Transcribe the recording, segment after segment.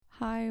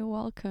Hi,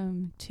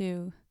 welcome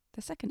to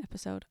the second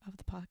episode of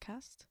the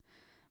podcast.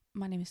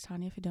 My name is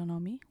Tanya. If you don't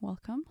know me,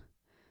 welcome.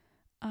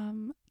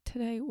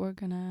 Today we're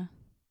gonna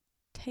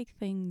take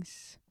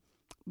things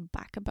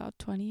back about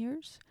 20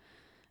 years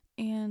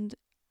and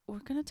we're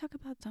gonna talk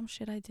about dumb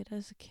shit I did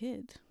as a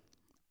kid.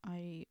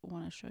 I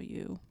want to show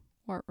you,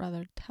 or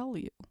rather tell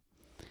you,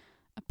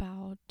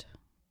 about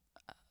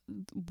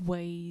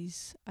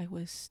ways I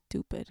was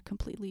stupid,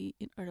 completely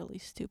and utterly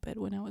stupid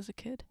when I was a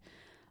kid.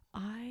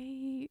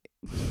 I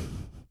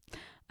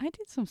I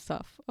did some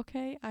stuff,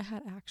 okay? I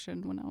had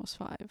action when I was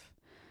 5.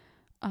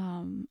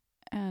 Um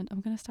and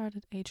I'm going to start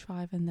at age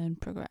 5 and then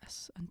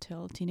progress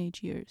until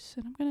teenage years.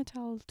 And I'm going to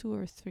tell 2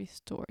 or 3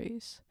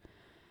 stories.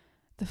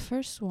 The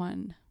first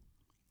one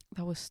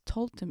that was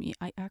told to me,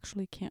 I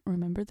actually can't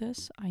remember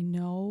this. I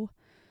know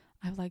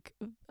I have like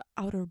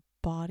outer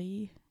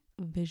body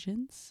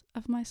visions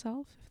of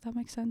myself, if that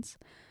makes sense,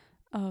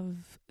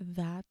 of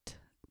that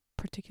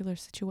particular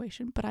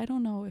situation, but I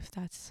don't know if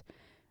that's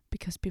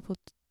because people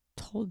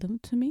told them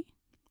to me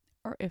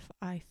or if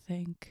I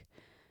think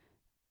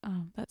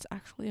that's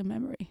actually a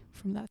memory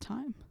from that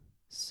time.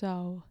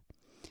 So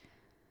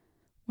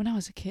when I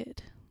was a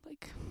kid,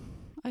 like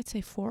I'd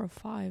say 4 or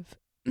 5,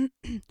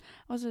 I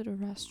was at a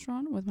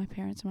restaurant with my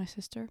parents and my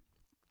sister.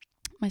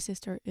 My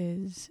sister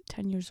is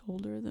 10 years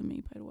older than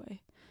me, by the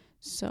way.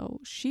 So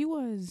she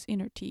was in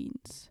her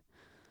teens.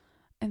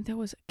 And there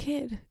was a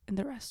kid in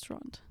the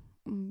restaurant.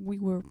 We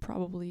were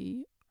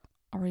probably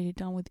already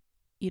done with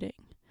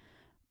eating.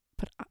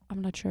 But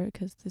I'm not sure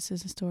because this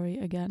is a story,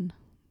 again,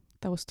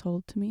 that was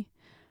told to me.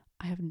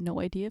 I have no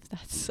idea if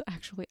that's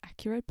actually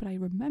accurate, but I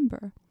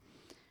remember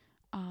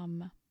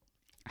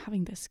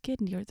having this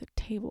kid near the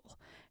table,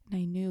 and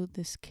I knew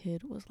this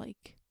kid was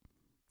like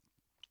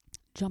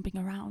jumping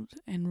around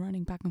and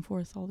running back and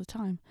forth all the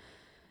time.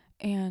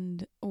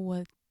 And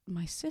what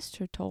my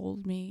sister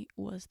told me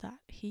was that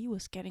he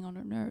was getting on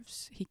her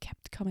nerves. He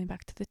kept coming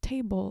back to the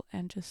table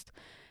and just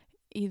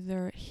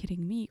either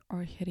hitting me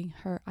or hitting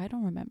her. I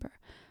don't remember.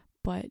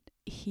 But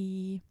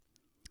he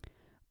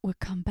would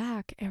come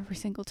back every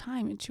single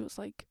time, and she was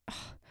like,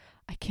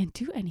 I can't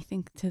do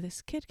anything to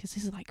this kid because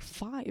he's like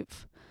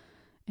 5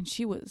 and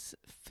she was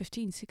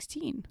 15,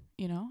 16,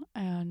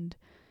 and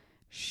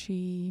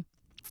she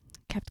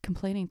kept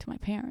complaining to my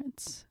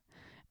parents,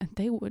 and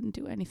they wouldn't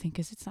do anything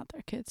because it's not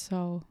their kid,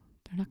 so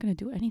they're not going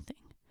to do anything.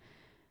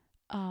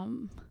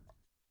 And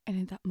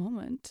in that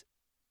moment,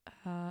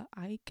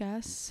 I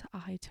guess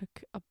I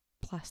took a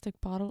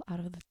plastic bottle out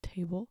of the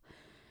table.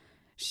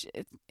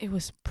 It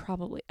was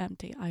probably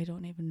empty, I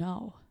don't even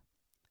know.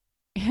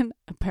 And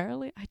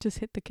apparently I just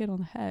hit the kid on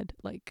the head,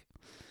 like,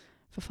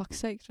 for fuck's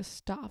sake, just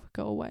stop,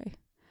 go away.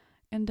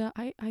 And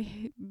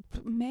I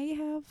may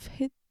have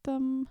hit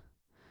them,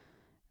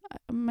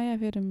 I may have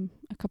hit him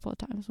a couple of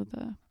times with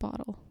a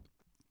bottle.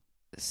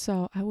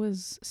 So I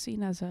was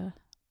seen as a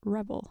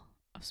rebel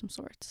of some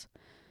sorts.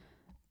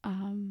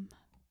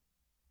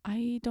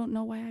 I don't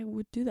know why I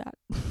would do that.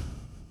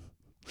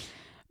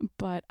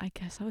 But I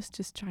guess I was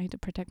just trying to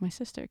protect my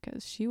sister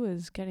because she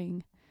was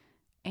getting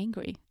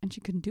angry and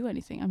she couldn't do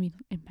anything. I mean,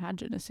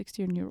 imagine a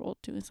 16-year-old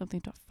doing something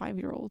to a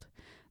 5-year-old.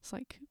 It's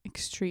like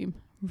extreme,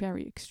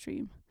 very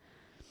extreme.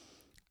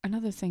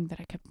 Another thing that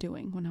I kept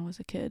doing when I was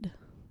a kid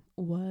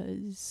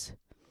was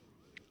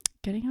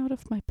getting out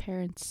of my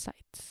parents'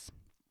 sights.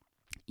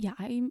 Yeah,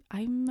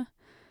 I'm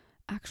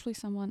actually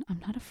someone, I'm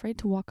not afraid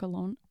to walk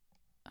alone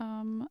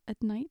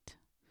at night,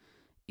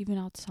 even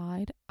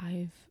outside.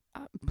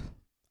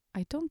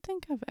 I don't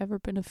think I've ever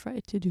been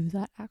afraid to do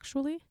that,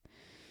 actually.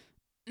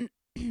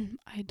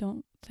 I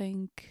don't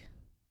think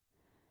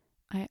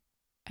I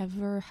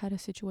ever had a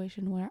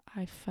situation where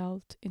I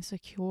felt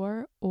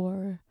insecure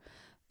or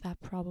that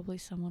probably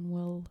someone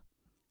will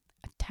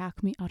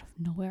attack me out of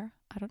nowhere.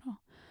 I don't know.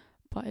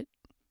 But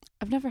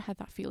I've never had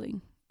that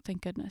feeling,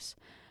 thank goodness.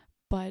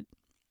 But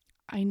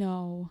I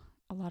know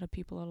a lot of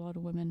people, a lot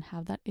of women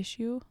have that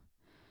issue.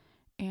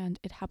 And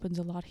it happens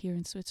a lot here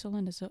in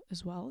Switzerland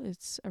as well.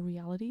 It's a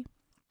reality.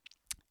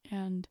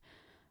 And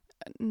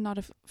not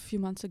a few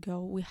months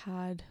ago, we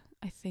had,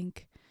 I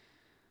think,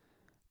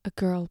 a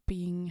girl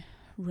being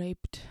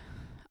raped,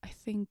 I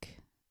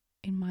think,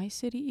 in my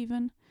city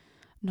even.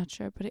 I'm not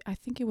sure, but I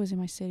think it was in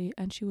my city,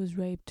 and she was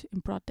raped in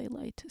broad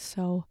daylight.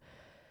 So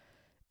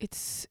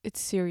it's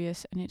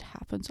serious, and it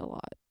happens a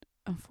lot,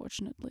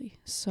 unfortunately.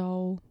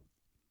 So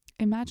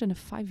imagine a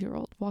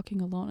 5-year-old walking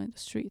alone in the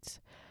streets.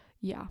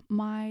 Yeah,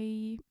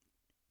 my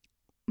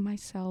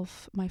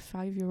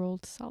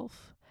 5-year-old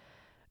self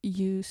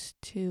used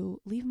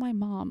to leave my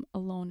mom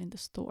alone in the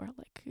store,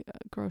 like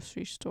a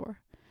grocery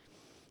store.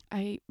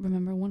 I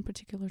remember one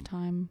particular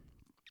time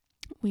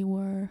we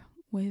were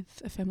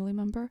with a family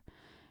member,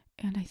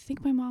 and I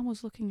think my mom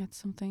was looking at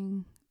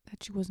something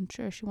that she wasn't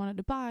sure she wanted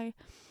to buy,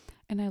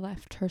 and I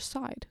left her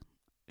side.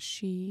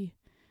 She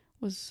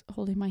was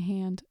holding my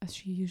hand as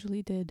she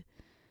usually did,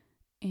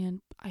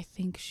 and I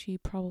think she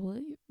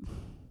probably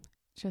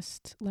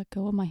just let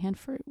go of my hand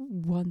for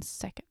 1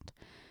 second.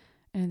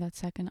 And in that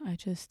second, I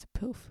just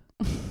poof.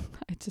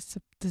 I just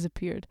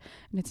disappeared.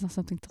 And it's not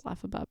something to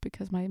laugh about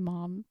because my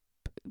mom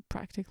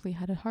practically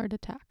had a heart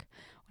attack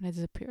when I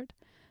disappeared.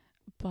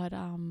 But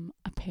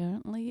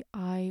apparently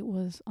I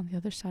was on the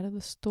other side of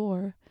the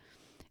store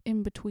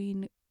in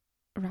between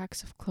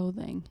racks of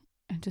clothing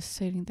and just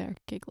sitting there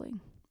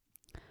giggling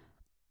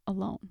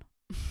alone.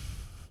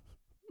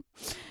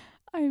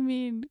 I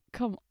mean,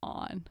 come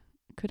on.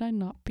 Could I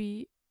not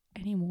be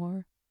any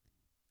more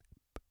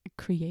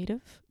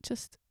creative?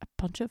 Just a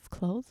bunch of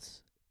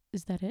clothes?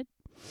 Is that it?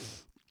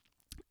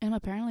 And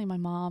apparently my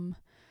mom,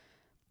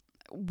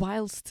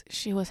 whilst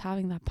she was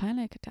having that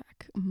panic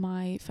attack,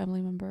 my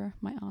family member,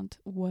 my aunt,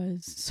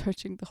 was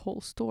searching the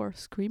whole store,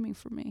 screaming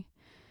for me.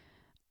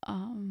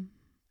 And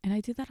I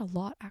did that a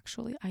lot,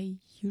 actually. I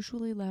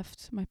usually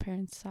left my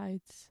parents'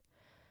 sides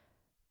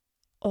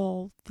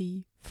all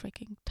the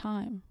freaking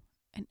time.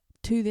 And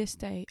to this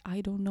day,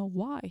 I don't know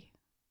why.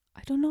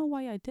 I don't know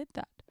why I did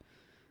that.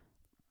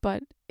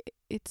 But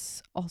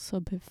it's also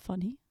a bit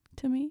funny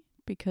to me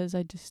because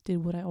I just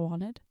did what I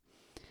wanted.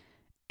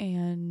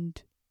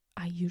 And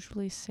I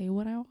usually say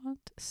what I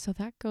want, so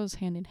that goes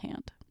hand in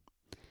hand.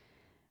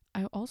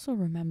 I also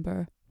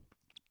remember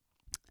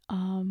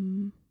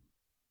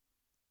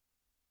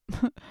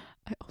the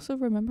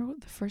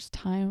first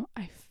time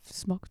I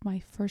smoked my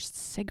first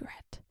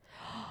cigarette.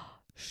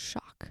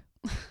 Shock.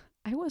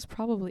 I was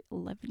probably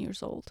 11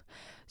 years old.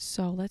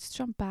 So let's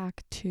jump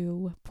back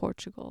to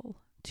Portugal,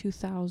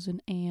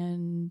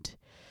 2007,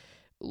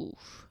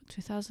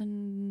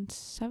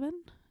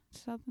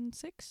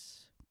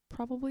 2006,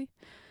 probably.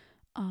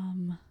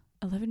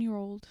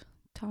 11-year-old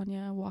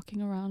Tanya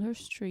walking around her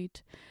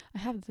street. I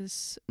have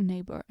this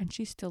neighbor, and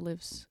she still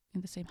lives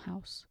in the same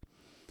house.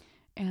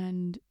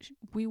 And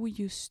we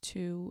used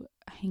to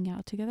hang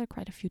out together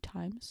quite a few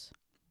times.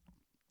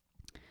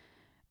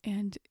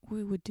 And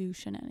we would do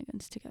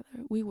shenanigans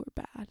together. We were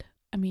bad.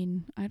 I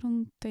mean, I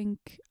don't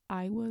think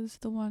I was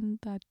the one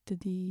that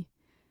did the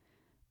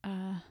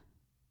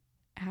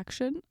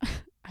action.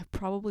 I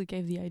probably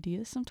gave the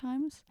ideas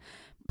sometimes.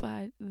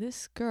 But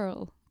this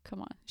girl,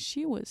 come on,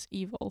 she was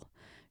evil.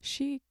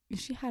 She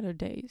had her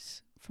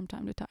days from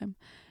time to time.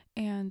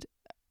 And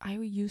I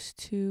used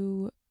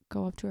to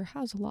go up to her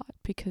house a lot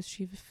because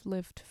she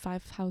lived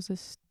 5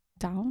 houses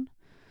down.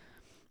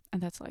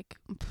 And that's like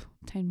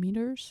 10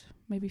 meters,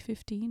 maybe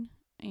 15.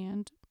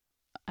 And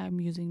I'm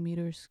using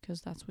meters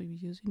because that's what we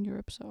use in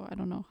Europe. So I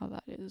don't know how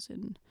that is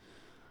in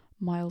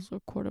miles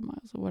or quarter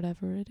miles or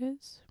whatever it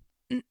is.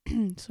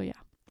 So yeah,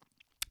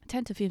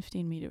 10 to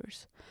 15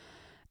 meters.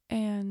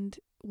 And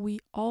we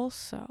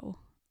also,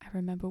 I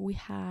remember we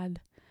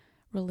had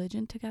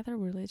religion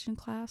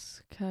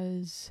class,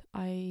 because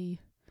I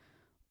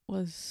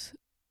was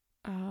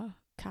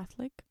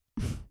Catholic.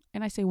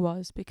 And I say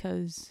was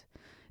because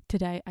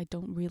today I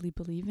don't really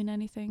believe in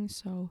anything,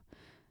 so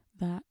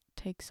that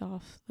takes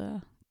off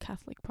the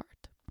Catholic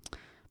part.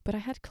 But I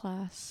had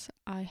class.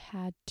 I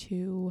had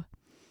to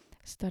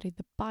study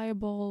the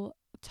Bible,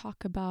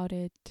 talk about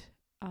it,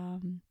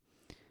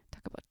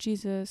 talk about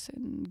Jesus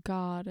and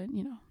God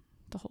and,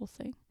 the whole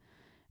thing.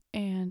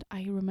 And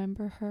I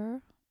remember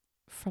her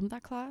from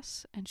that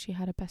class, and she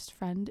had a best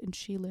friend, and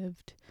she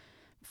lived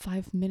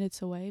 5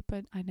 minutes away,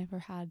 but I never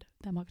had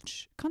that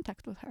much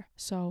contact with her.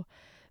 So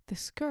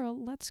this girl,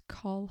 let's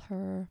call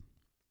her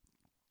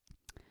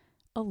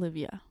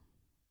Olivia.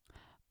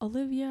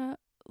 Olivia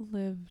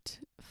lived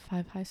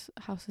 5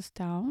 houses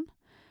down,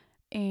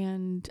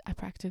 and I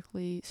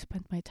practically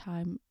spent my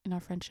time in our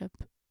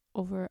friendship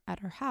over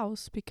at her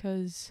house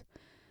because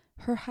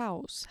her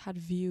house had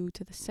view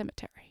to the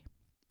cemetery.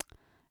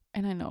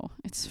 And I know,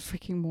 it's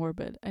freaking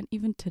morbid. And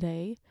even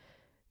today,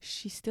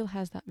 she still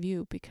has that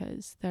view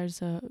because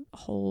there's a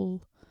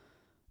whole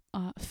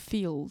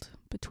field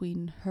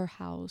between her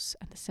house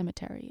and the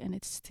cemetery, and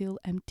it's still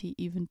empty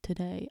even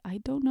today. I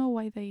don't know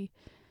why they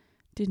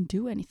didn't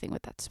do anything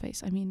with that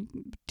space. I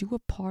mean, do a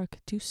park,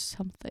 do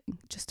something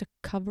just to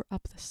cover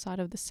up the side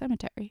of the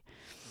cemetery.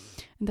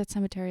 And that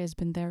cemetery has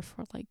been there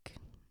for like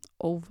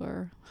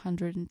over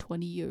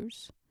 120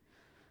 years,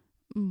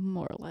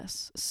 more or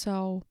less.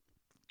 So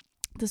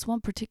this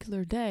one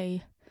particular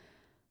day,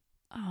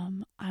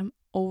 I'm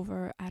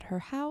over at her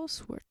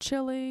house. We're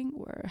chilling,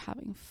 we're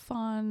having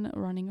fun,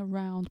 running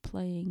around,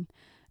 playing.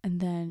 And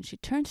then she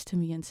turns to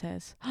me and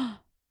says,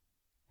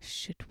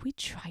 should we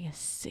try a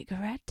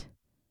cigarette?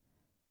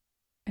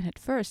 And at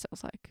first I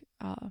was like,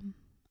 I'm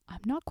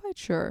not quite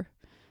sure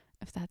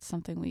if that's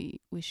something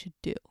we should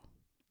do.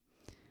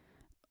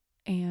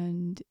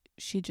 And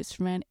she just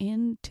ran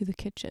into the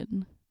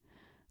kitchen,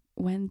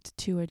 went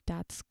to her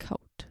dad's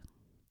coat.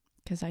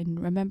 Because I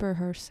remember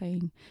her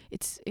saying,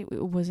 it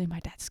was in my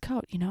dad's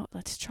coat,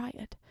 let's try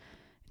it.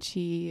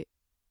 She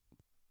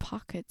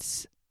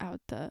pockets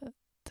out the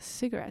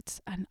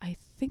cigarettes, and I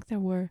think there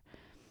were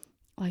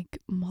like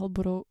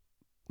Marlboro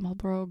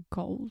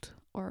Gold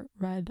or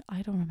Red,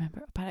 I don't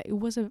remember, but it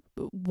was a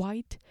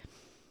white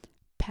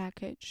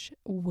package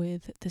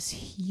with this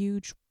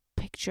huge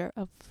picture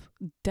of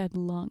dead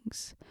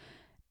lungs,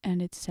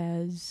 and it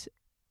says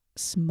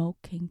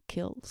 "Smoking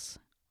kills."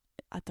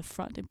 at the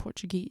front in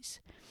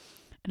Portuguese.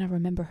 And I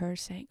remember her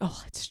saying,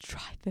 "Oh, let's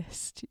try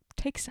this." She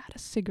takes out a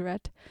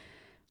cigarette,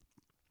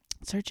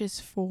 searches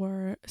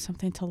for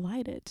something to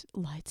light it,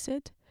 lights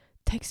it,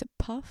 takes a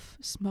puff,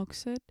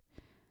 smokes it,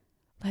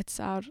 lets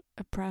out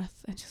a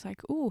breath, and she's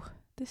like, "Ooh,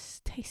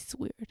 this tastes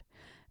weird."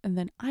 And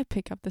then I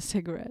pick up the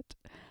cigarette,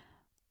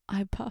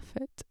 I puff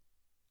it,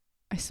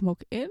 I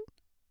smoke in,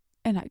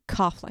 and I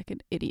cough like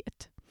an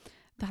idiot.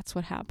 That's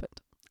what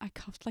happened. I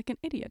coughed like an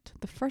idiot.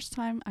 The first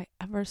time I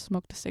ever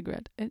smoked a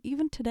cigarette. And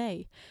even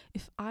today,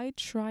 if I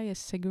try a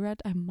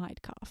cigarette, I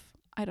might cough.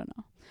 I don't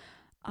know.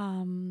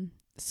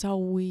 So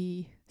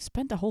we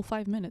spent the whole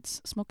 5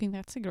 minutes smoking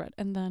that cigarette.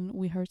 And then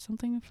we heard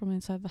something from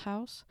inside the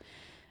house.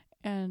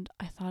 And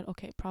I thought,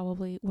 okay,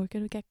 probably we're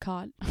going to get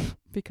caught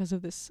because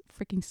of this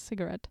freaking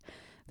cigarette.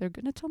 They're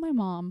going to tell my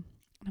mom.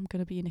 And I'm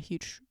going to be in a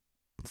huge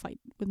fight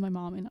with my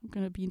mom. And I'm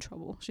going to be in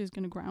trouble. She's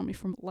going to ground me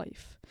for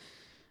life.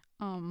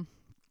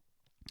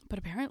 But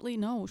apparently,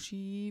 no,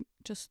 she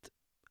just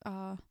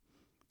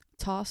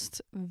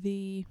tossed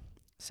the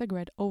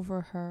cigarette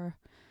over her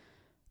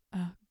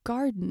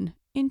garden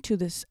into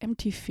this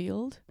empty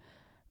field,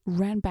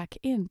 ran back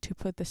in to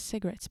put the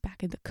cigarettes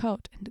back in the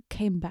coat, and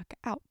came back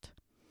out.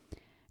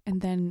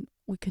 And then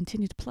we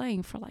continued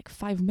playing for like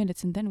 5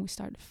 minutes, and then we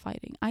started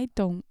fighting. I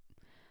can't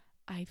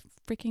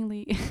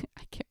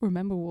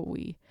remember what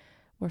we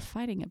were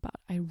fighting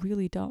about. I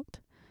really don't.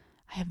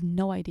 I have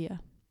no idea.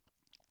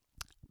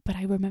 But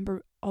I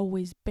remember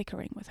always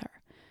bickering with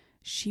her.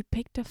 She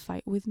picked a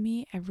fight with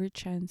me every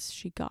chance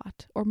she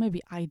got. Or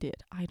maybe I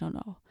did. I don't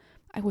know.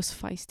 I was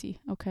feisty,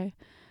 okay?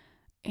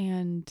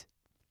 And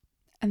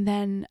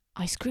then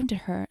I screamed at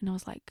her and I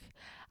was like,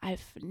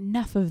 "I've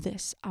enough of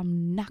this.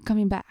 I'm not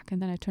coming back."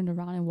 And then I turned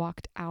around and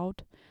walked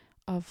out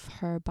of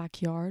her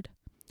backyard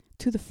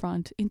to the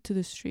front, onto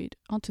the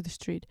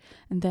street.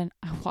 And then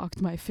I walked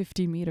my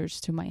 50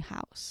 meters to my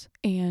house.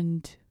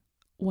 And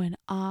when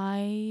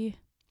I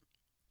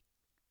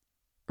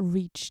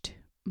reached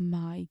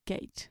my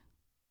gate,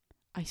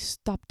 I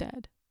stopped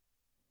dead.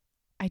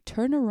 I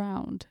turn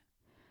around,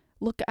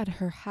 look at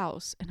her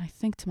house, and I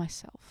think to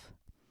myself,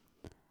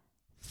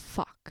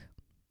 fuck,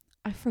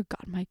 I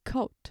forgot my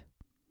coat.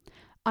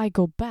 I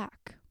go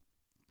back.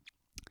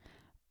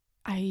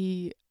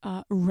 I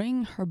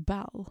ring her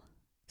bell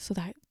so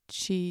that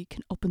she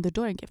can open the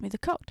door and give me the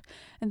coat.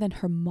 And then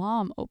her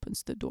mom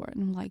opens the door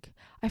and I'm like,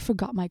 "I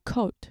forgot my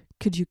coat.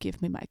 Could you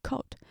give me my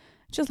coat?"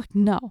 She's like,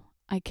 "No,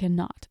 I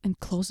cannot," and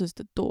closes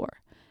the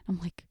door. I'm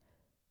like,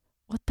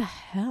 what the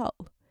hell?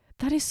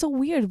 That is so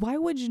weird. Why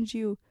wouldn't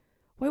you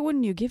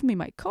give me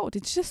my coat?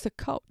 It's just a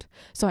coat.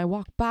 So I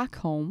walk back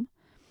home,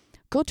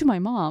 go to my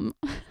mom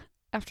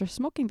after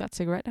smoking that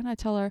cigarette, and I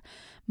tell her,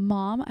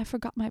 "Mom, I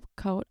forgot my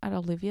coat at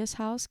Olivia's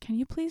house. Can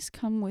you please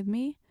come with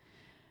me?"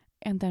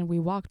 And then we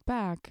walked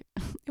back.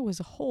 It was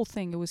a whole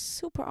thing. It was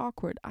super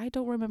awkward. I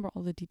don't remember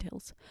all the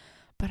details,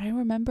 but I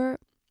remember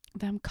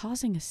them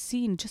causing a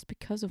scene just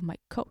because of my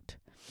coat.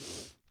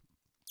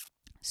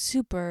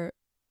 Super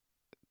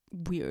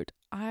weird.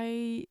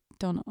 I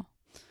don't know.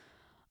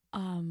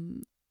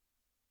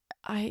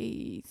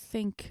 I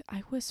think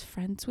I was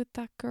friends with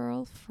that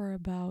girl for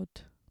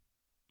about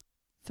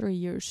 3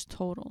 years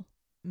total,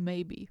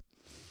 maybe.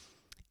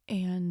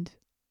 And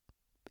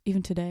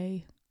even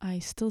today, I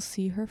still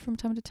see her from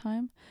time to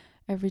time,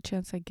 every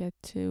chance I get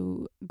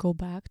to go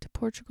back to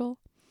Portugal.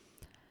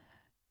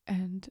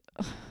 And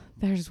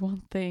there's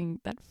one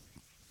thing that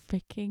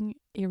freaking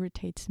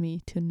irritates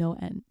me to no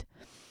end.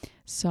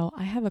 So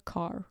I have a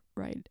car,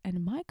 right?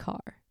 And my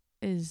car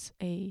is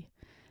a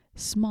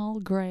small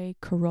gray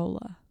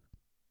Corolla,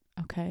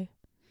 okay?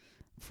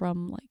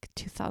 From like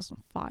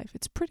 2005.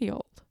 It's pretty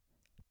old,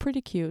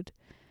 pretty cute.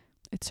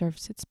 It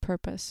serves its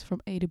purpose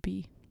from A to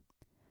B.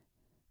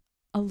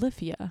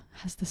 Olivia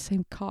has the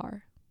same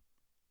car.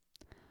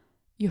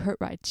 You heard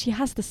right. She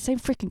has the same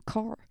freaking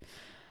car.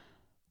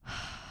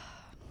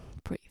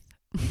 Breathe.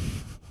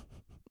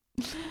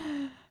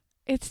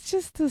 It's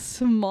just the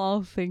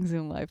small things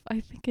in life. I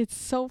think it's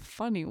so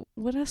funny.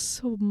 What a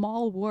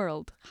small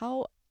world.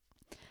 How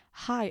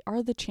high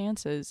are the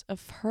chances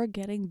of her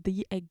getting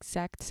the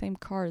exact same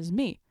car as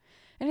me?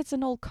 And it's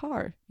an old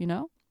car, you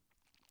know?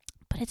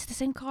 But it's the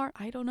same car.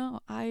 I don't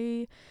know.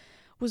 I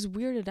was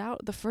weirded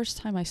out the first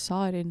time I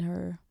saw it in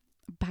her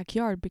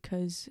backyard,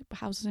 because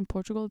houses in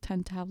Portugal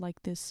tend to have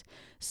like this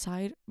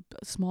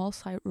small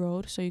side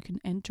road, so you can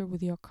enter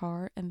with your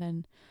car, and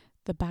then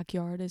the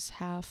backyard is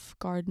half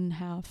garden,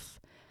 half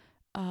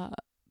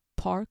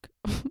park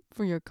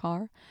for your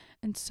car.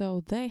 And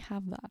so they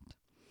have that.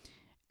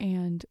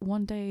 And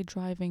one day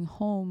driving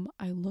home,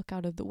 I look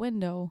out of the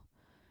window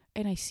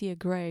and I see a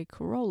gray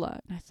Corolla,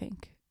 and I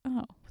think,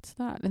 "Oh, what's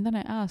that?" And then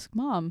I ask,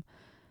 "Mom,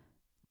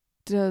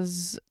 do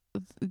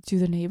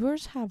the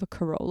neighbors have a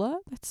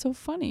Corolla? That's so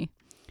funny."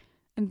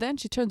 And then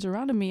she turns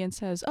around to me and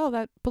says, "Oh,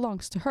 that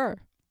belongs to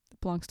her.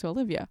 It belongs to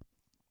Olivia."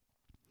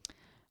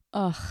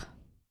 Ugh.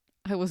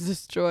 I was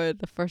destroyed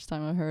the first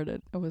time I heard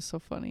it. It was so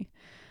funny.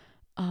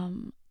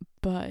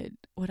 But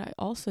what I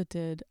also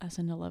did as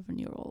an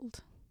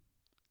 11-year-old,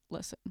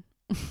 listen,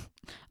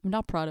 I'm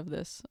not proud of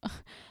this.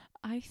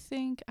 I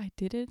think I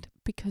did it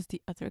because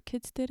the other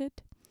kids did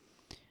it.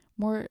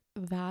 More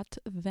that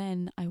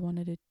than I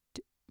wanted it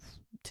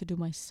to do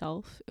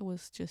myself. It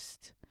was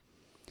just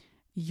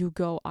you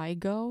go, I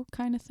go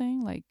kind of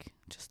thing, like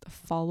just a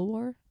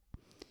follower.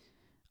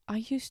 I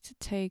used to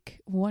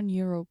take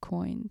 €1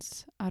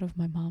 coins out of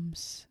my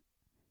mom's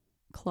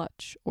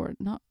clutch, or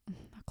not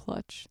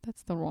clutch,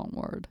 that's the wrong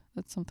word.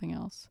 That's something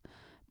else.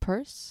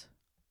 Purse?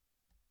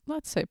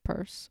 Let's say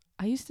purse.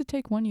 I used to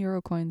take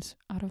 €1 coins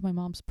out of my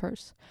mom's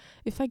purse.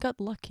 If I got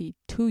lucky,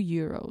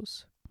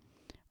 €2,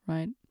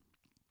 right?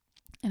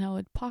 And I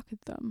would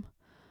pocket them.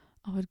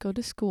 I would go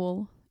to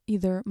school.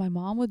 Either my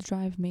mom would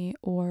drive me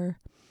or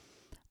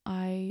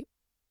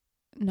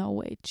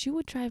she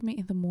would drive me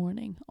in the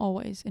morning,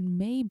 always. And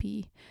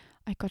maybe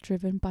I got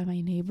driven by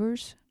my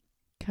neighbors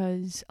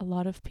because a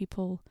lot of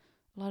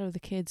the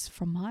kids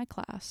from my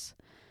class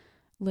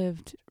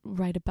lived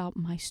right about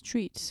my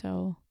street.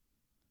 So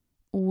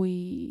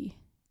we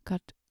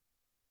got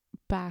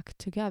back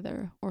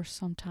together, or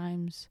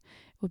sometimes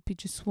it would be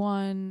just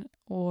one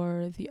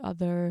or the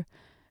other.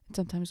 And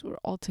sometimes we were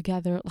all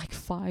together, like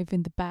 5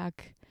 in the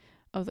back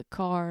of the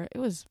car. It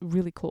was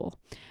really cool.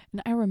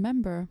 And I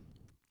remember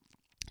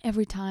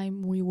every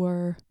time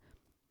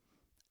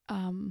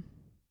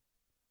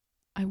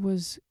I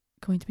was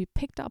going to be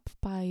picked up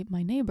by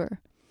my neighbor,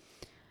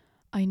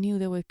 I knew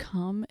they would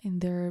come in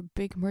their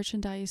big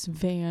merchandise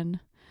van.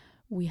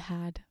 We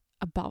had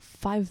about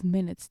 5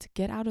 minutes to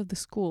get out of the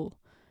school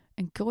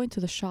and go into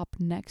the shop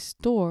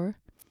next door,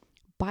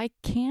 buy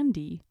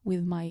candy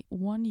with my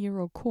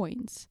 €1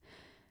 coins,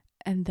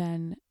 and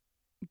then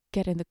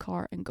get in the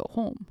car and go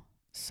home.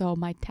 So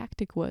my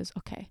tactic was,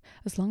 okay,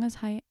 as long as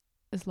I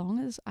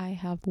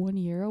have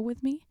 €1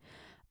 with me,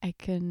 I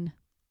can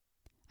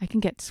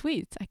get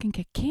sweets, I can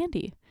get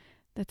candy.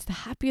 That's the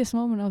happiest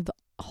moment of the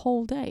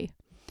whole day.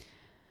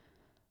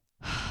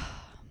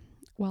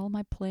 Well,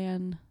 my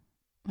plan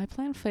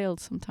failed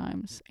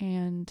sometimes,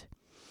 and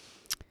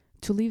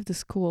to leave the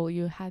school,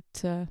 you had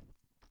to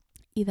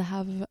either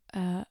have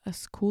a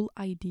school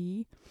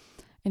ID,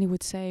 and it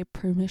would say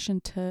permission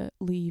to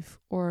leave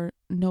or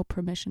no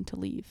permission to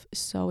leave.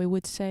 So it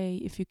would say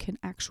if you can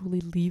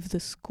actually leave the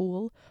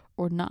school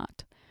or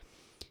not.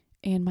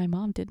 And my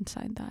mom didn't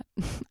sign that.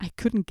 I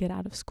couldn't get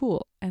out of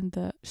school. And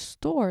the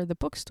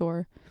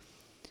bookstore,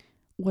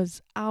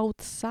 was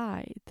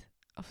outside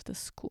of the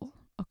school.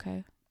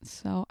 Okay.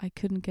 So I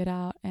couldn't get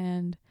out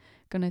and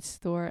go to the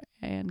store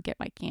and get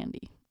my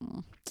candy.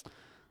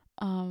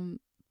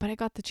 But I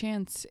got the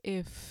chance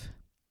if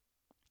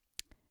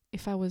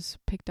I was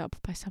picked up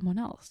by someone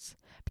else,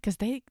 because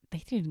they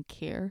didn't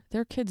care.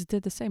 Their kids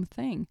did the same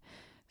thing.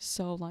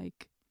 So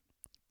like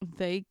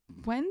they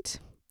went,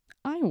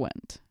 I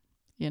went,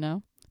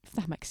 if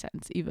that makes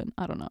sense even.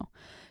 I don't know.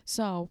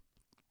 So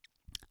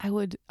I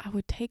would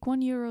take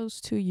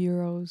 €1,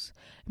 €2.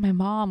 My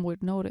mom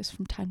would notice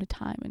from time to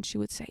time, and she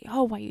would say,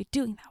 "Oh, why are you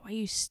doing that? Why are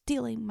you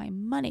stealing my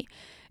money?"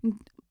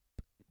 And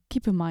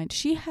keep in mind,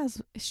 she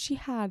had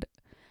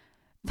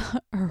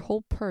her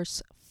whole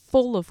purse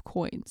full of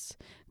coins,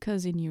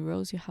 because in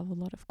euros you have a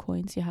lot of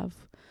coins. You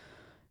have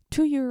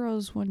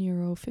 €2,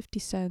 €1, 50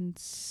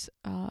 cents,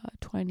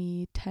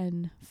 20,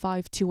 10,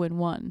 5, 2, and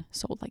 1.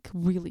 So like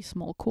really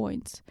small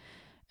coins.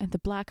 And the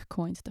black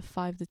coins, the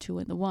 5, the 2,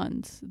 and the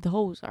 1s,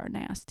 those are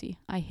nasty.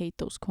 I hate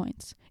those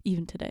coins,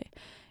 even today.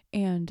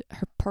 And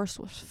her purse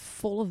was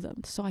full of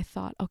them. So I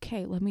thought,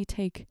 okay, let me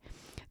take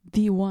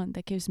the one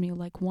that gives me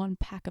like 1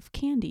 pack of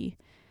candy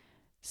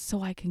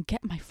so I can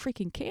get my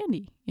freaking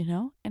candy,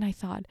 And I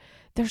thought,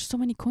 there's so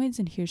many coins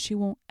in here, she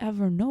won't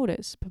ever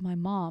notice. But my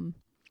mom,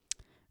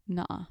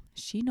 nah,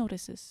 she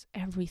notices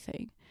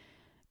everything.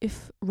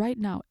 If right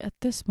now, at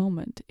this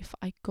moment, if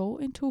I go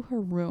into her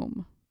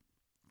room,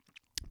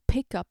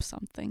 pick up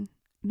something,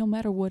 no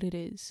matter what it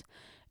is,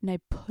 and I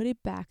put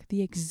it back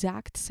the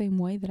exact same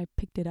way that I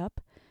picked it up,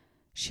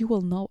 she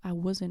will know I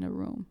was in a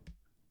room.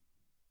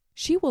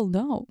 She will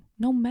know,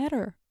 no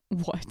matter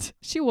what.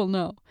 She will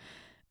know.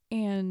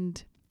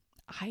 And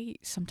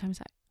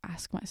sometimes I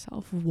ask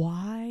myself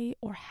why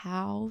or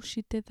how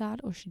she did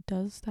that or she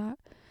does that.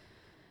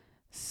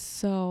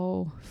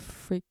 So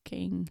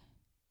freaking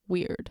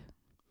weird.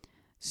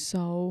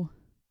 So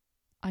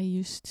I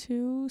used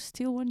to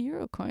steal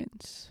 €1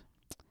 coins.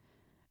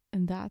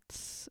 And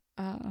that's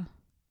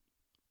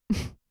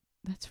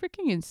that's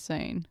freaking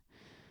insane.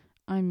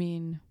 I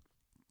mean,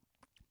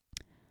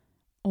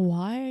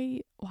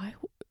 why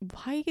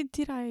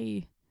did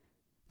I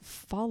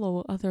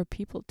follow other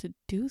people to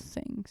do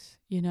things,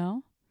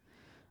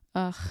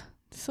 Ugh,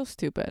 so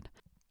stupid.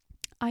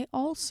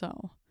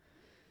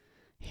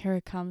 Here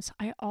it comes.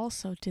 I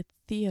also did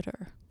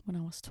theater when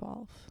I was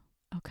 12,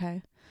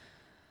 okay?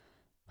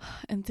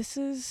 And this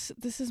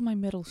is my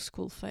middle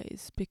school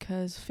phase,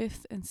 because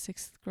 5th and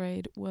 6th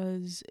grade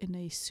was in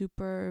a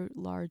super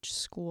large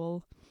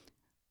school.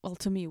 Well,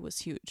 to me it was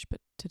huge, but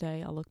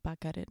today I look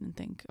back at it and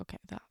think, okay,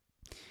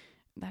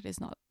 that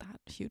is not that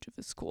huge of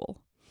a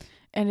school.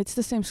 And it's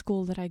the same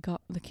school that I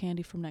got the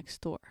candy from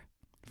next door,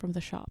 from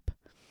the shop.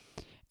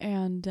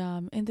 And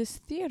in this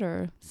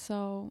theater,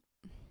 so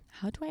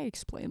how do I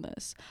explain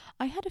this?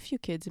 I had a few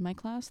kids in my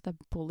class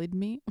that bullied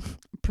me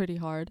pretty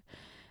hard.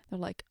 They're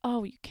like,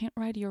 "Oh, you can't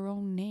write your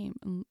own name."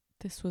 And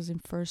this was in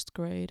first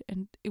grade,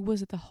 and it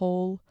was the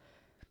whole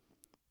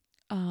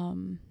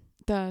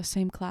the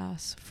same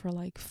class for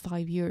like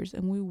 5 years,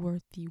 and we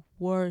were the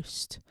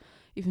worst.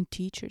 Even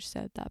teachers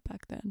said that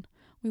back then.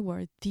 We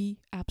were the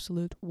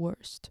absolute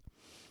worst.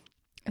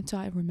 And so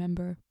I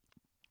remember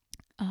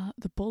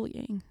the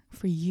bullying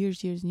for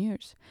years, years, and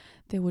years.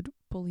 They would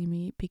bully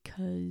me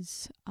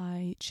because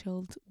I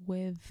chilled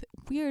with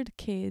weird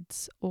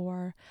kids,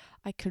 or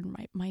I couldn't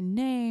write my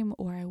name,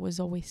 or I was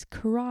always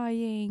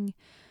crying.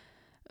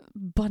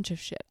 Bunch of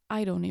shit.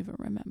 I don't even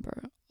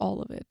remember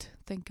all of it.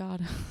 Thank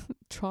God.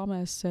 Trauma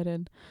has set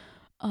in.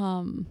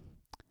 And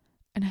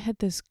I had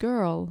this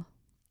girl,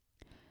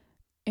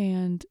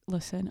 and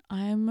listen,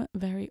 I'm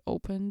very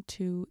open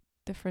to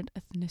different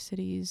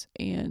ethnicities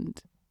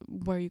and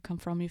where you come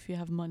from, if you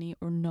have money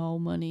or no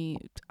money.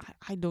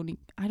 I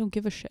don't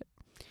give a shit.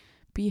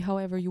 Be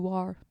however you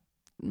are.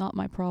 Not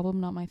my problem,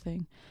 not my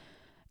thing.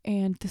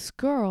 And this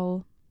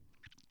girl,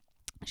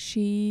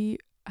 she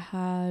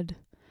had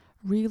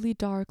really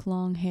dark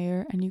long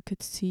hair, and you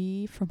could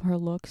see from her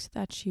looks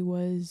that she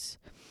was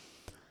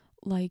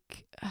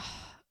like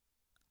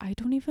I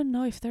don't even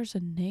know if there's a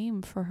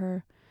name for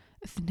her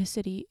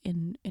ethnicity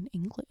in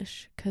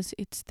English, because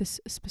it's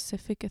this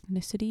specific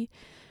ethnicity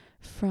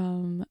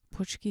from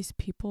Portuguese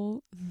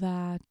people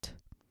that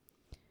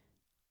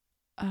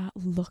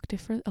look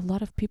different. A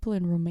lot of people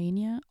in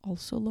Romania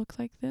also look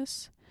like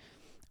this,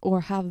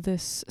 or have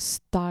this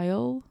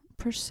style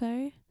per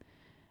se.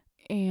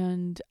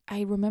 And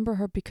I remember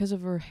her because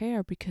of her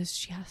hair, because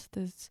she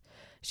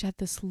had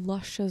this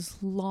luscious,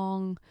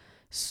 long,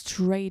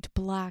 straight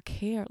black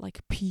hair,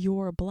 like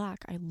pure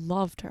black. I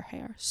loved her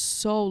hair.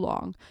 So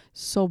long,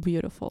 so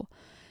beautiful.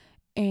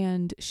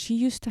 And she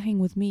used to hang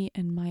with me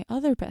and my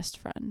other best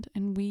friend,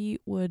 and we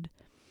would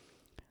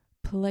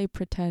play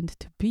pretend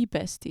to be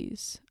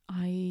besties.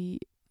 I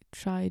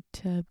tried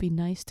to be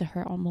nice to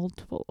her on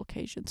multiple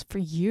occasions, for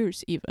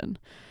years even.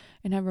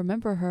 And I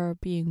remember her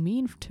being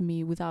mean to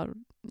me without,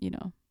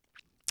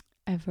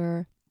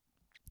 ever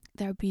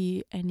there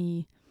be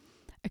any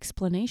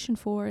explanation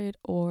for it,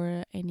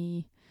 or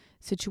any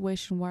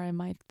situation where I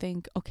might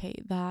think, okay,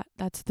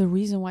 that's the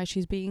reason why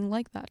she's being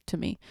like that to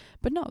me.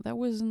 But no, there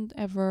wasn't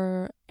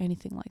ever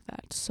anything like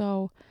that.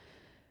 So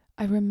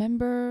I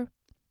remember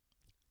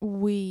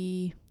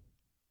we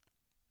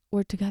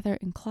were together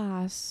in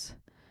class,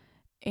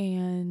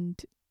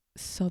 and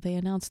so they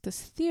announced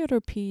this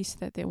theater piece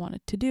that they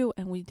wanted to do,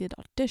 and we did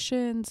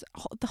auditions,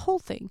 the whole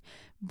thing.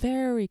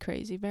 Very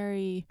crazy,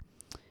 very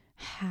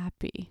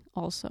happy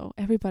also.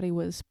 Everybody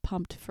was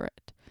pumped for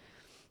it.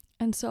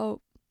 And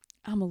so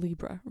I'm a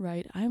Libra,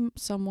 right? I'm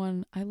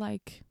someone, I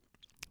like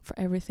for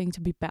everything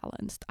to be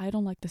balanced. I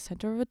don't like the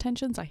center of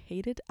attentions. I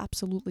hate it,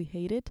 absolutely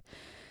hate it.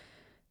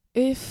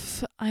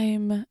 If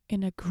I'm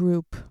in a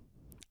group,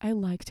 I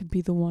like to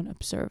be the one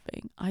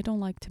observing. I don't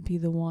like to be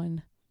the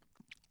one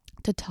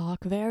to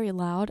talk very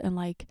loud and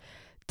like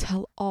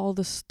tell all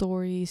the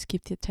stories,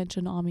 keep the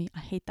attention on me. I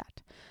hate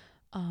that.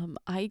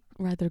 I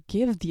rather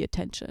give the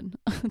attention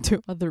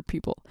to other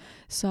people.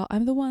 So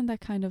I'm the one that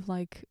kind of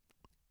like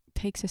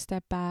takes a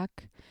step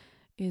back,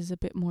 is a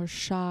bit more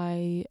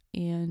shy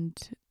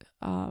and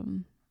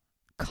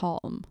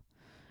calm.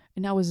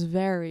 And I was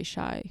very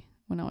shy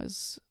when I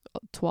was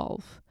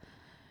 12.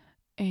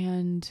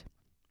 And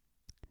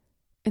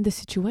in the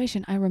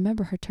situation, I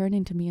remember her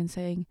turning to me and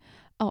saying,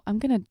 "Oh, I'm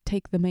going to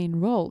take the main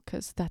role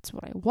because that's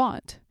what I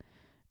want."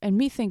 And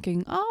me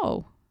thinking,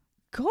 "Oh,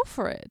 go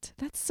for it.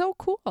 That's so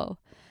cool."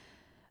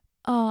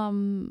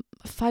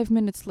 5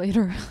 minutes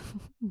later,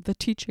 the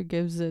teacher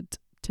gives it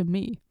to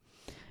me.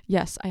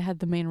 Yes, I had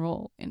the main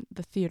role in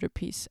the theater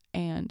piece,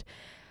 and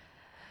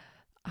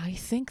I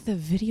think the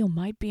video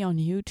might be on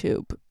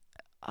YouTube.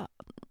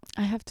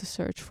 I have to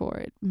search for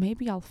it.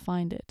 Maybe I'll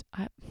find it.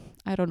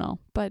 I don't know,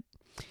 but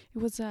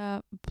it was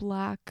a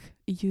black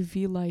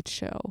UV light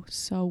show,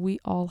 so we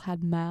all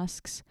had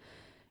masks,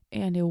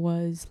 and it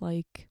was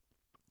like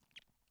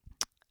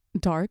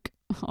dark,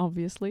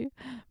 obviously,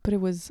 but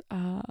it was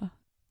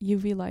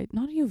UV light,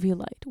 not UV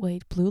light.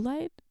 Wait, blue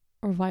light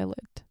or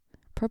violet?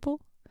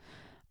 Purple?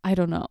 I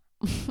don't know.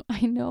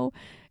 I know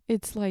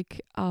it's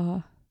like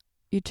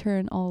you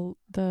turn all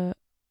the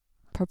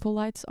purple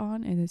lights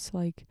on and it's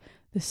like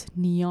this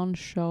neon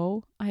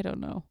show. I don't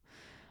know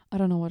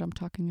what I'm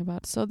talking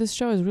about. So this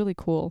show is really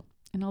cool,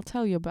 and I'll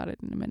tell you about it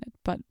in a minute.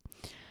 But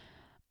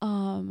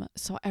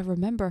so I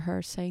remember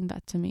her saying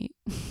that to me.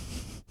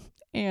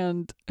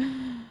 And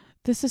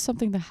this is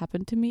something that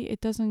happened to me.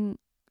 It doesn't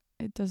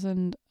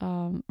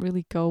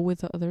really go with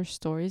the other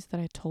stories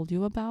that I told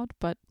you about,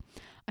 but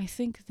I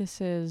think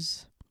this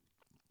is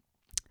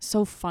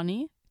so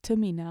funny to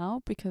me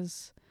now,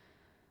 because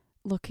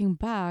looking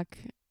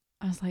back,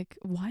 I was like,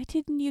 why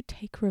didn't you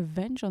take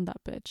revenge on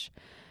that bitch?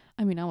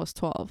 I mean, I was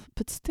 12,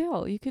 but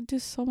still, you could do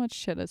so much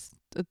shit as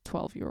a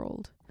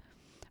 12-year-old.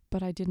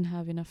 but I didn't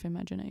have enough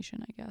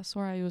imagination, I guess,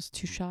 or I was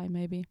too shy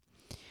maybe.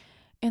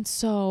 And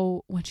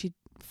so when she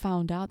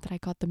found out that I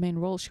got the main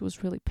role, she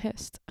was really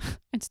pissed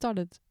and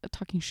started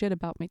talking shit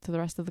about me to the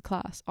rest of the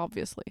class,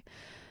 obviously,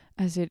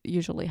 as it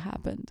usually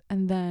happened.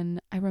 And then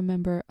I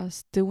remember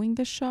us doing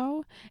the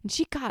show, and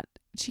she got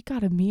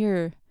a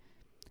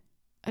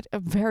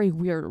very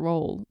weird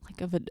role,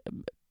 like of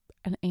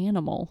an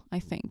animal, I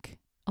think.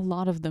 A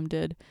lot of them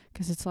did,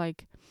 because it's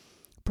like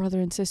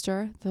brother and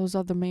sister, those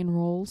are the main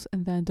roles,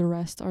 and then the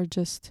rest are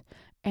just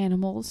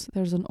animals.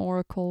 There's an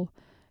oracle,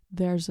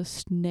 there's a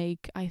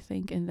snake, I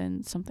think, and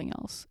then something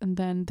else. And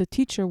then the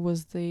teacher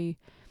was the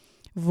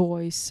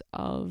voice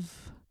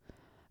of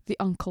the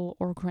uncle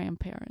or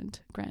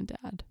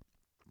granddad.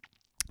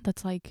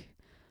 That's like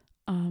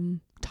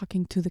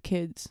talking to the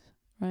kids,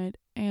 right?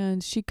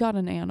 And she got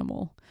an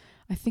animal.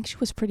 I think she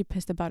was pretty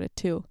pissed about it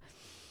too.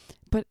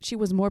 But she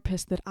was more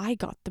pissed that I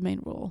got the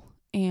main role.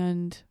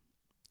 And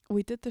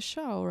we did the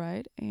show,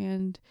 right?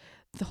 And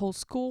the whole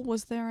school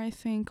was there, I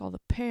think, all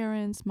the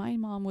parents, my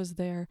mom was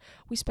there.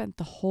 We spent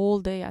the whole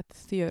day at the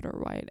theater,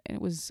 right? And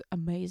it was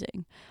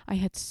amazing. I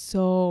had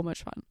so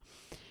much fun.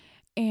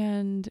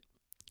 And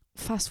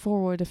fast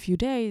forward a few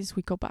days,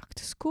 we go back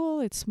to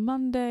school. It's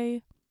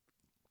Monday.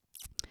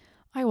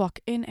 I walk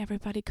in,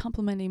 everybody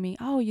complimenting me.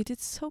 Oh, you did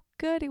so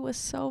good. It was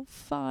so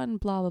fun,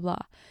 blah, blah,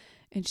 blah.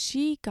 And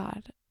she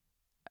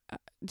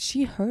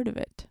heard of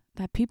it,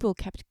 that people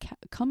kept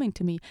coming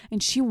to me,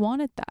 and she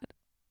wanted that.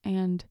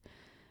 And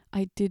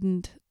I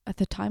didn't, at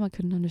the time, I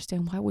couldn't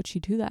understand why would she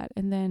do that.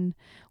 And then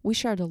we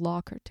shared a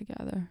locker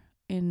together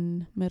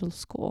in middle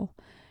school.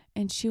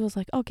 And she was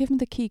like, oh, give me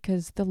the key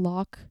because the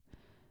lock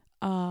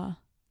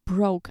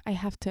broke. I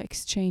have to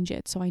exchange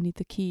it. So I need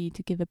the key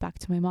to give it back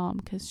to my mom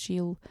because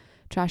she'll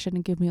trash it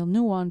and give me a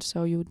new one.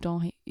 So you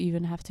don't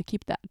even have to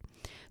keep that.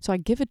 So I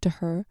give it to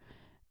her.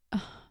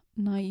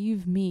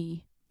 Naive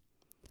me,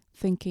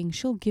 thinking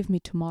she'll give me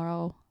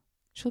tomorrow.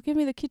 She'll give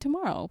me the key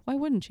tomorrow. Why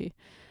wouldn't she?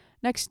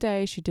 Next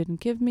day, she didn't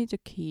give me the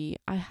key.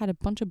 I had a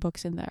bunch of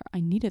books in there.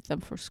 I needed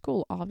them for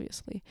school,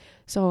 obviously.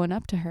 So I went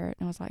up to her and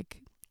I was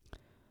like,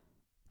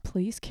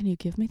 please, can you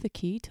give me the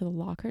key to the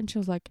locker? And she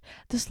was like,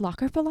 this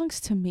locker belongs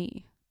to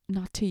me,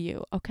 not to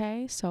you,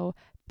 okay? So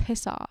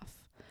piss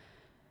off.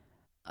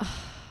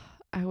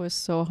 I was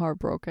so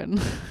heartbroken.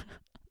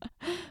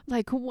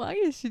 Like, why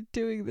is she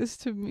doing this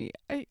to me?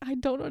 I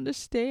don't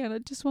understand. I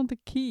just want the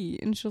key.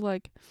 And she's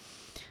like,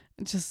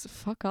 just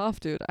fuck off,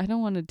 dude. I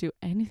don't want to do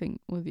anything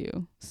with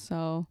you.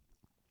 So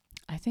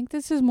I think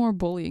this is more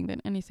bullying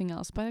than anything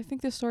else. But I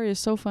think this story is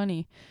so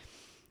funny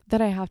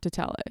that I have to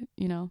tell it,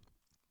 you know?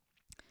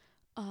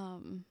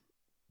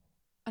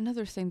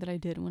 Another thing that I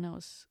did when I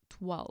was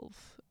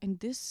 12,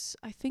 and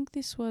I think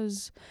this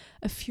was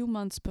a few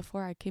months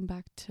before I came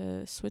back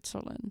to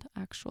Switzerland,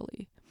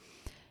 actually.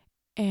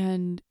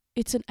 And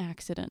it's an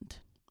accident.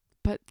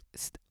 But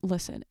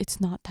listen, it's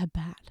not that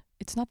bad.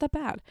 It's not that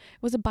bad.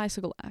 It was a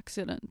bicycle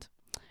accident.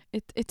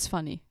 It's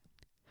funny.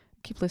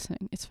 Keep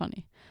listening. It's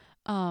funny.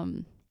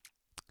 I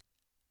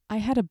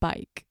had a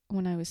bike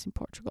when I was in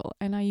Portugal,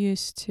 and I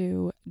used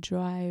to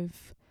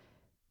drive?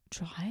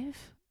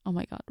 Oh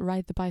my god,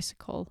 ride the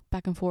bicycle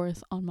back and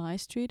forth on my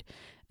street,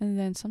 and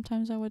then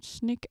sometimes I would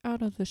sneak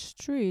out of the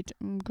street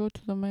and go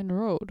to the main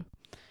road.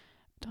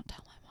 Don't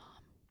tell my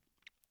mom.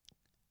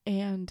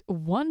 And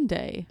one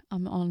day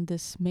I'm on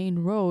this main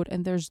road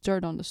and there's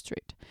dirt on the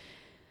street.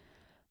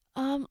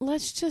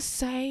 Let's just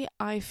say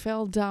I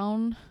fell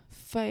down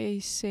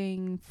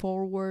facing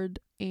forward,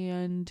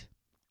 and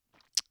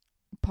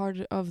part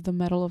of the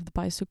metal of the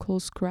bicycle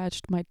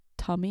scratched my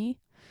tummy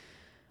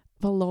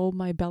below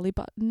my belly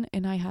button,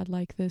 and I had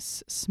like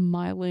this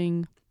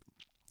smiling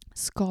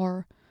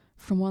scar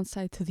from one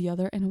side to the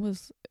other, and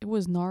it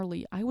was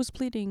gnarly. I was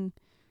bleeding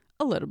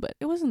a little bit.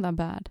 It wasn't that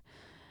bad.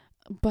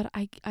 But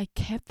I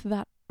kept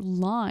that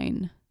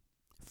line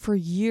for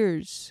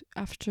years.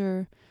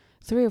 After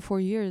 3 or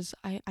 4 years,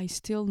 I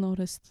still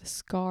noticed the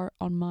scar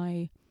on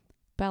my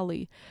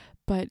belly.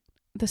 But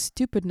the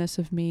stupidness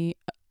of me,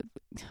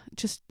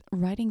 just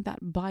riding that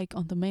bike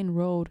on the main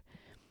road,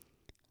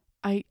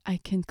 I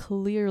can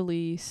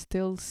clearly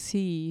still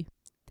see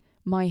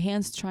my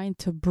hands trying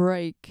to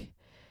brake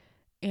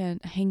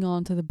and hang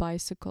on to the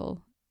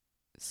bicycle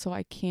so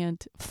I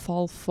can't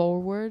fall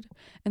forward.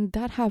 And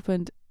that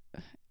happened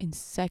in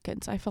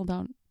seconds. I fell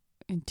down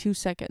in 2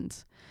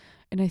 seconds.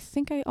 And I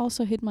think I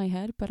also hit my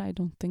head, but I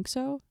don't think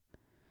so.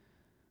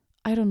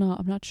 I don't know.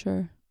 I'm not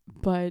sure.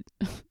 But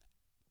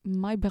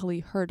my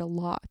belly hurt a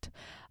lot.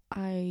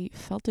 I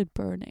felt it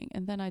burning.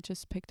 And then I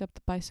just picked up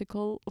the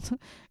bicycle,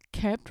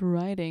 kept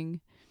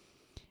riding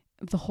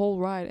the whole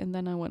ride, and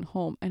then I went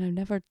home. And I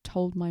never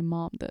told my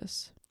mom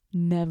this.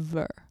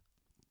 Never.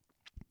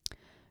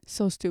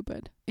 So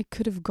stupid. It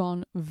could have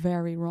gone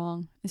very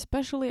wrong,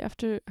 especially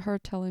after her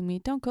telling me,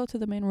 don't go to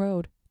the main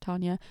road,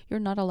 Tanya.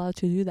 You're not allowed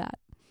to do that.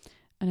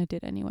 And I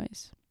did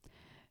anyways.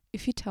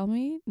 If you tell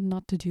me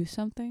not to do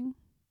something,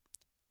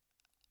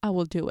 I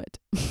will do it.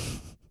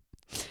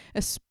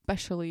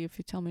 Especially if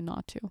you tell me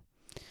not to.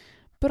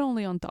 But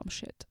only on dumb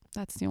shit.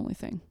 That's the only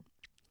thing.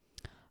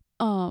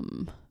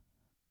 Um,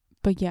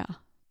 but yeah,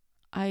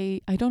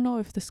 I don't know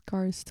if the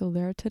scar is still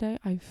there today.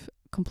 I've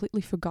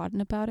completely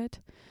forgotten about it.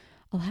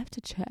 I'll have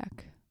to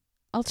check.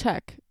 I'll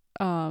check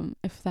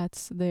if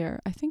that's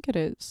there. I think it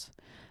is,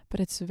 but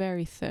it's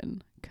very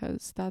thin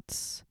cuz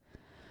that's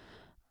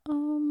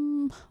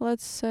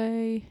let's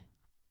say,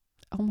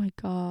 oh my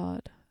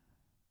god,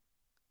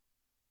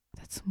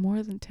 that's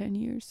more than 10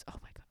 years. Oh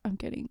my god, I'm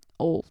getting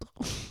old.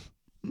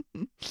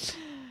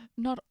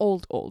 Not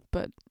old,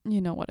 but you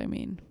know what I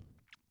mean.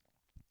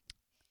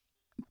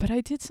 But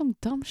I did some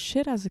dumb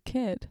shit as a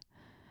kid.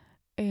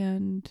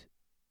 And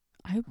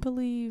I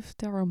believe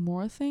there are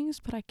more things,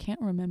 but I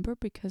can't remember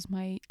because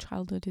my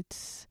childhood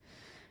it's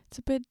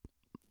a bit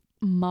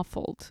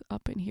muffled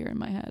up in here in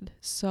my head.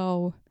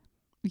 So,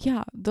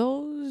 yeah,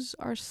 those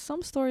are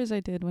some stories I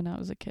did when I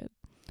was a kid.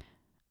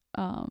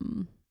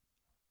 Um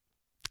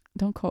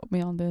don't quote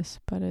me on this,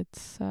 but it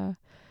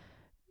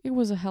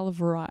was a hell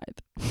of a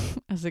ride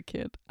as a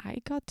kid. I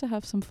got to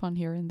have some fun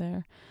here and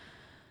there.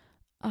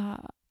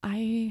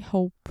 I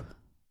hope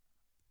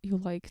you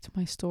liked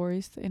my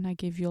stories and I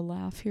gave you a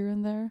laugh here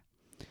and there.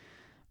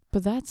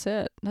 But that's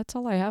it. That's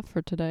all I have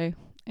for today.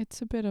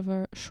 It's a bit of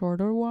a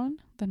shorter one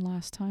than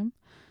last time.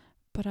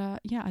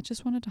 But yeah, I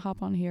just wanted to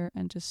hop on here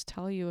and just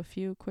tell you a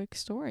few quick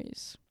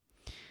stories.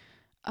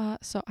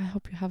 So I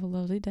hope you have a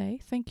lovely day.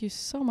 Thank you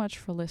so much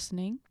for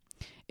listening.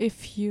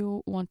 If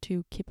you want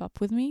to keep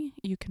up with me,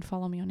 you can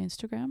follow me on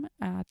Instagram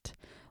at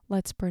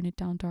Let's Burn It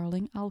Down,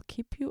 Darling. I'll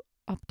keep you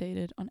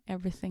updated on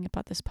everything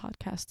about this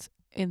podcast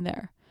in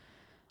there.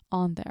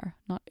 On there,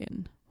 not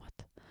in.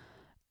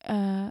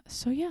 What?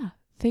 So yeah,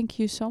 thank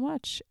you so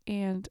much.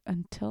 And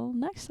until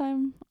next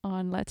time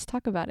on Let's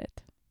Talk About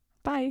It.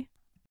 Bye.